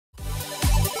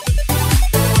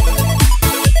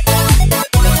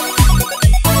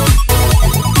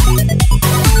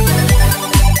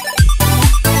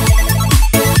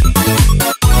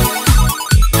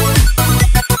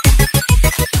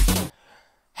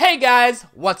Hey guys,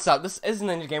 what's up? This is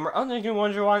Ninja Gamer, I'm Ninja Gamer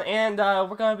 101, and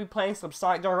we're going to be playing some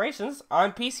Sonic Generations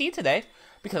on PC today,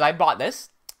 because I bought this,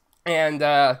 and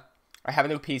I have a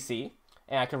new PC,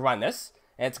 and I can run this,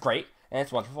 and it's great, and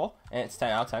it's wonderful, and it's 10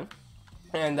 out of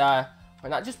 10, and we're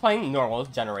not just playing normal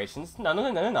Generations,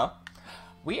 no.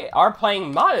 We are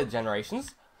playing modded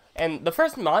Generations, and the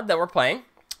first mod that we're playing,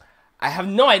 I have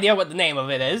no idea what the name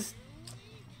of it is,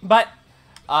 but,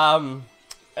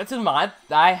 it's a mod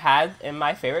that I had in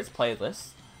my favorites playlist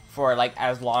for like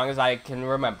as long as I can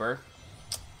remember.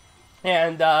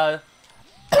 And the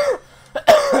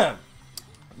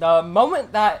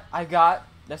moment that I got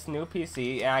this new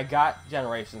PC and I got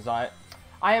Generations on it,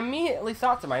 I immediately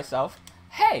thought to myself,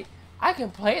 hey, I can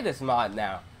play this mod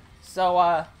now.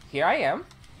 So here I am.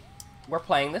 We're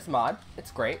playing this mod.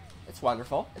 It's great. It's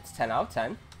wonderful. It's 10 out of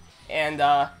 10.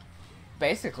 And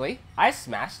basically, I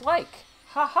smashed like.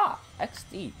 Haha,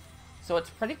 XD. So it's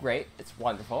pretty great. It's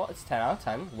wonderful. It's 10 out of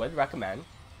 10. Would recommend.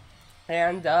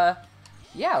 And,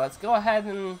 yeah, let's go ahead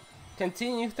and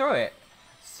continue through it.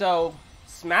 So,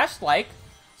 smash like,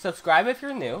 subscribe if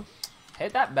you're new,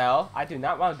 hit that bell. I do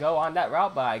not want to go on that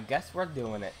route, but I guess we're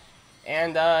doing it.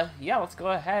 And, yeah, let's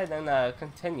go ahead and,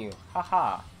 continue.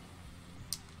 Haha.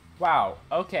 Wow,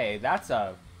 okay, that's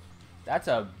a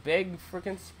big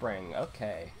freaking spring.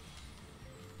 Okay.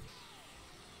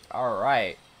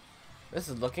 Alright. This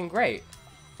is looking great.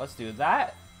 Let's do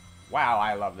that. Wow,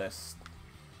 I love this.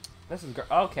 This is great.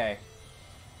 Okay.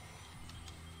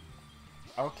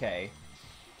 Okay.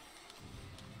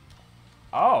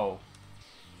 Oh.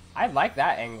 I like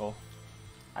that angle.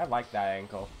 I like that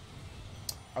angle.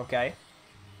 Okay.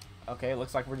 Okay,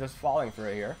 looks like we're just falling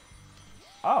through here.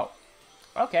 Oh.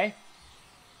 Okay.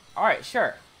 Alright,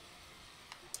 sure.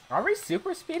 Are we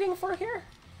super speeding for here?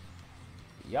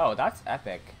 Yo, that's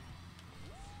epic.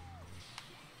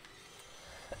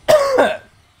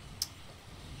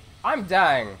 I'm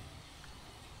dying.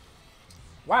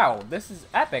 Wow, this is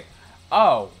epic.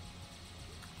 Oh.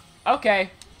 Okay.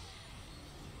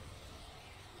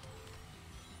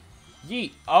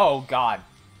 Yeet. Oh, God.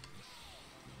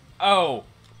 Oh.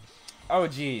 Oh,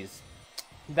 jeez.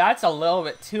 That's a little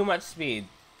bit too much speed.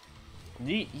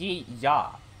 Yeet, yeet,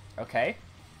 yah. Okay.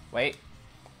 Wait.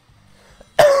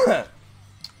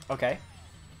 Okay.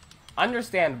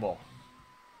 Understandable.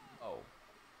 Oh.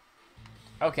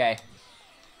 Okay.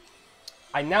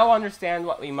 I now understand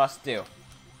what we must do.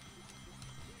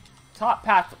 Top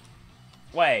path.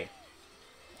 Way.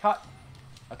 Top.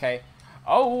 Okay.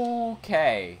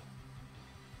 Okay.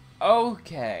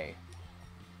 Okay.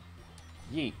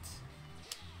 Yeet.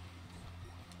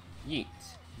 Yeet.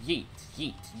 Yeet.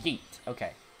 Yeet. Yeet.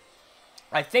 Okay.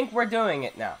 I think we're doing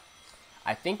it now.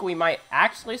 I think we might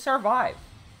actually survive.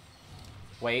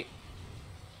 Wait.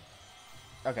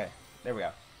 Okay, there we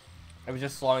go. It was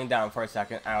just slowing down for a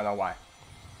second. I don't know why.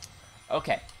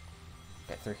 Okay.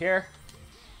 Get through here.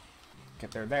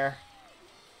 Get through there.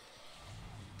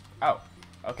 Oh,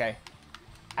 okay.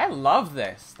 I love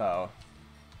this, though.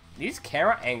 These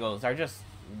camera angles are just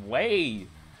way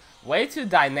too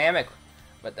dynamic.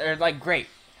 But they're, like, great.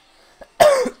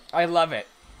 I love it.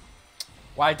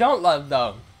 What I don't love,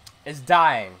 though, is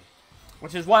dying.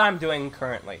 Which is what I'm doing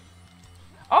currently.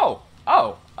 Oh,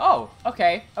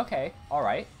 okay,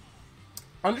 alright.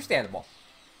 Understandable.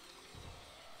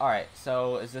 Alright,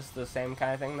 so is this the same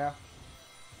kind of thing now?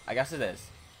 I guess it is.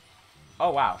 Oh,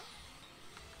 wow.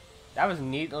 That was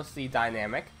needlessly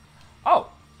dynamic.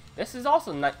 Oh, this is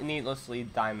also needlessly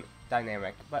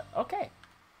dynamic, but okay.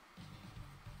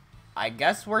 I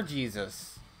guess we're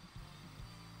Jesus.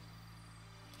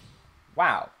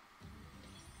 Wow.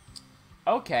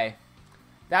 Okay.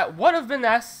 That would have been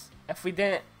S if we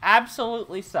didn't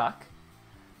absolutely suck.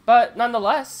 But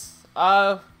nonetheless,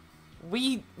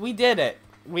 we did it.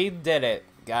 We did it,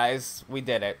 guys. We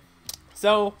did it.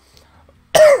 So,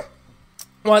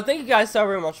 well, thank you guys so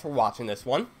very much for watching this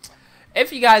one.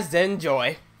 If you guys did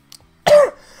enjoy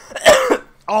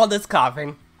all this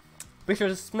coughing, be sure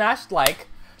to smash like,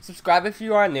 subscribe if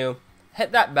you are new,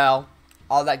 hit that bell,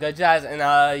 all that good jazz, and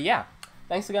yeah.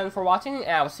 Thanks again for watching,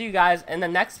 and I will see you guys in the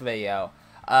next video.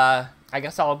 I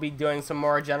guess I'll be doing some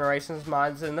more Generations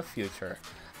mods in the future.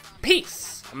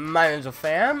 Peace, my Ninja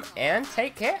fam, and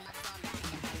take care.